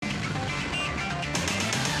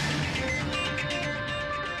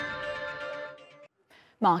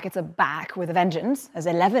Markets are back with a vengeance as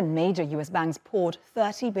 11 major US banks poured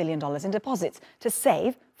 $30 billion in deposits to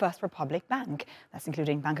save First Republic Bank. That's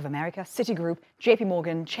including Bank of America, Citigroup,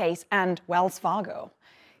 JPMorgan Chase and Wells Fargo.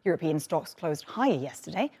 European stocks closed higher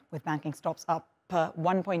yesterday, with banking stocks up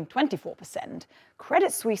 1.24%.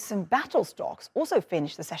 Credit Suisse and Battle stocks also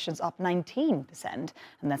finished the sessions up 19%, and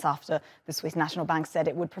that's after the Swiss National Bank said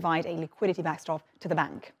it would provide a liquidity backstop to the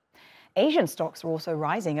bank. Asian stocks are also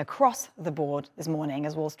rising across the board this morning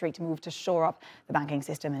as Wall Street moved to shore up the banking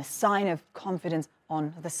system in a sign of confidence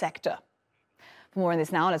on the sector. For more on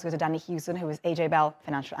this now, let's go to Danny Hewson, who is AJ Bell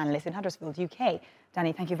financial analyst in Huddersfield, UK.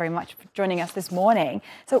 Danny, thank you very much for joining us this morning.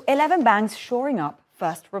 So 11 banks shoring up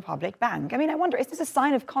First Republic Bank. I wonder, is this a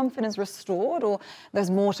sign of confidence restored, or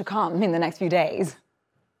there's more to come in the next few days?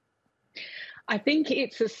 I think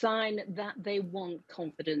it's a sign that they want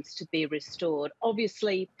confidence to be restored.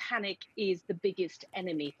 Obviously, panic is the biggest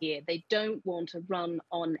enemy here. They don't want to run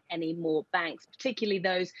on any more banks, particularly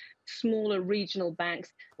those smaller regional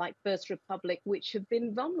banks like First Republic, which have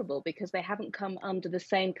been vulnerable because they haven't come under the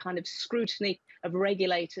same kind of scrutiny of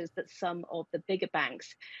regulators that some of the bigger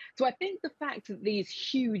banks. So I think the fact that these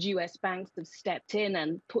huge US banks have stepped in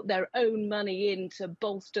and put their own money in to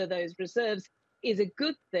bolster those reserves is a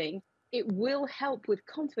good thing. It will help with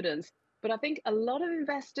confidence, but I think a lot of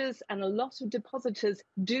investors and a lot of depositors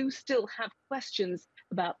do still have questions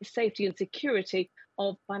about the safety and security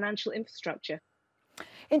of financial infrastructure.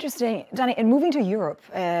 Interesting. Danny, and moving to Europe,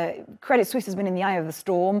 Credit Suisse has been in the eye of the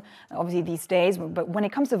storm, obviously, these days. But when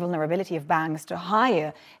it comes to vulnerability of banks to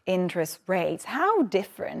higher interest rates, how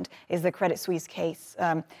different is the Credit Suisse case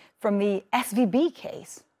from the SVB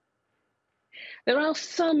case? There are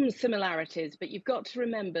some similarities, but you've got to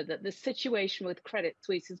remember that the situation with Credit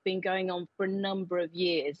Suisse has been going on for a number of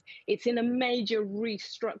years. It's in a major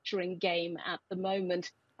restructuring game at the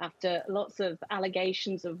moment after lots of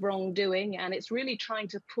allegations of wrongdoing, and it's really trying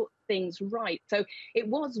to put things right. So it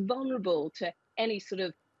was vulnerable to any sort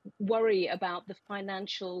of worry about the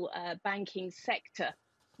financial banking sector.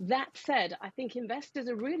 That said, I think investors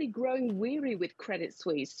are really growing weary with Credit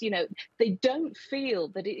Suisse. They don't feel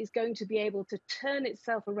that it is going to be able to turn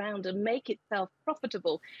itself around and make itself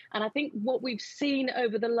profitable. And I think what we've seen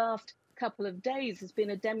over the last couple of days has been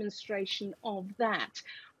a demonstration of that.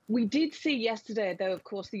 We did see yesterday, though, of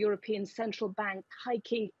course, the European Central Bank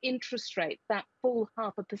hiking interest rates, that full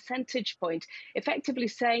 0.5 percentage point, effectively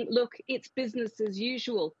saying, look, it's business as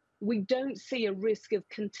usual. We don't see a risk of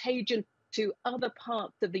contagion to other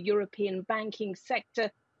parts of the European banking sector,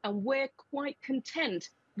 and we're quite content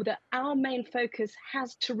that our main focus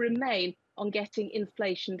has to remain on getting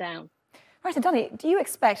inflation down. Right, so Danny, do you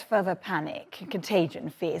expect further panic and contagion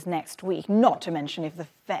fears next week, not to mention if the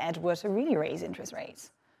Fed were to really raise interest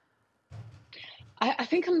rates? I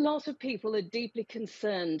think a lot of people are deeply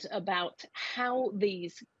concerned about how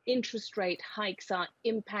these interest rate hikes are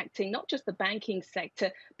impacting not just the banking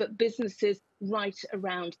sector, but businesses right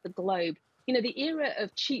around the globe. The era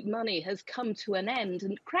of cheap money has come to an end,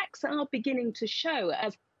 and cracks are beginning to show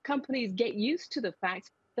as companies get used to the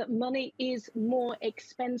fact that money is more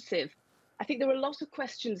expensive. I think there are a lot of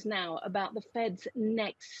questions now about the Fed's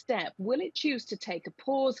next step. Will it choose to take a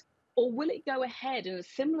pause? Or will it go ahead in a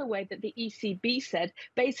similar way that the ECB said?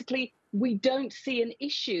 Basically, we don't see an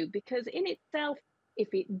issue because in itself, if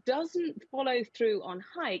it doesn't follow through on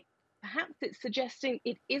hike, perhaps it's suggesting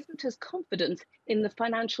it isn't as confident in the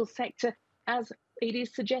financial sector as it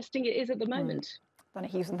is suggesting it is at the moment. Danny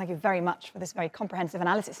Hewson, thank you very much for this very comprehensive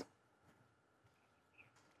analysis.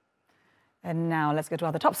 And now let's go to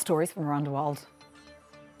other top stories from around the world.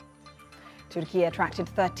 Turkey attracted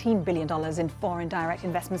 $13 billion in foreign direct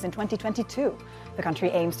investments in 2022. The country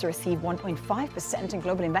aims to receive 1.5% in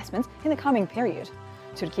global investments in the coming period.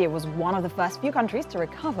 Turkey was one of the first few countries to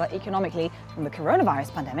recover economically from the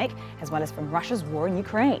coronavirus pandemic, as well as from Russia's war in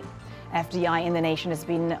Ukraine. FDI in the nation has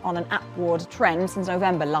been on an upward trend since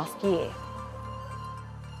November last year.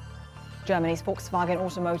 Germany's Volkswagen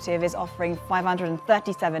Automotive is offering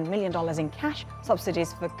 $537 million in cash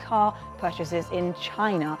subsidies for car purchases in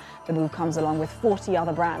China. The move comes along with 40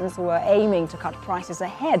 other brands who are aiming to cut prices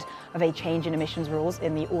ahead of a change in emissions rules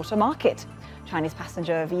in the auto market. Chinese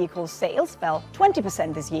passenger vehicle sales fell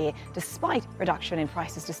 20% this year, despite reduction in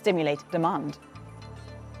prices to stimulate demand.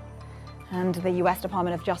 And the US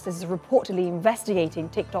Department of Justice is reportedly investigating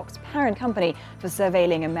TikTok's parent company for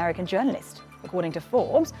surveilling American journalists. According to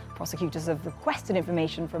Forbes, prosecutors have requested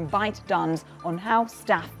information from ByteDance on how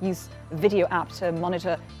staff use the video app to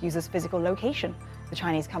monitor users' physical location. The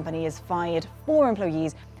Chinese company has fired 4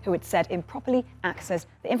 employees who it said improperly accessed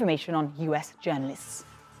the information on US journalists.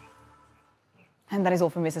 And that is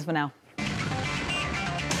all from Business for now.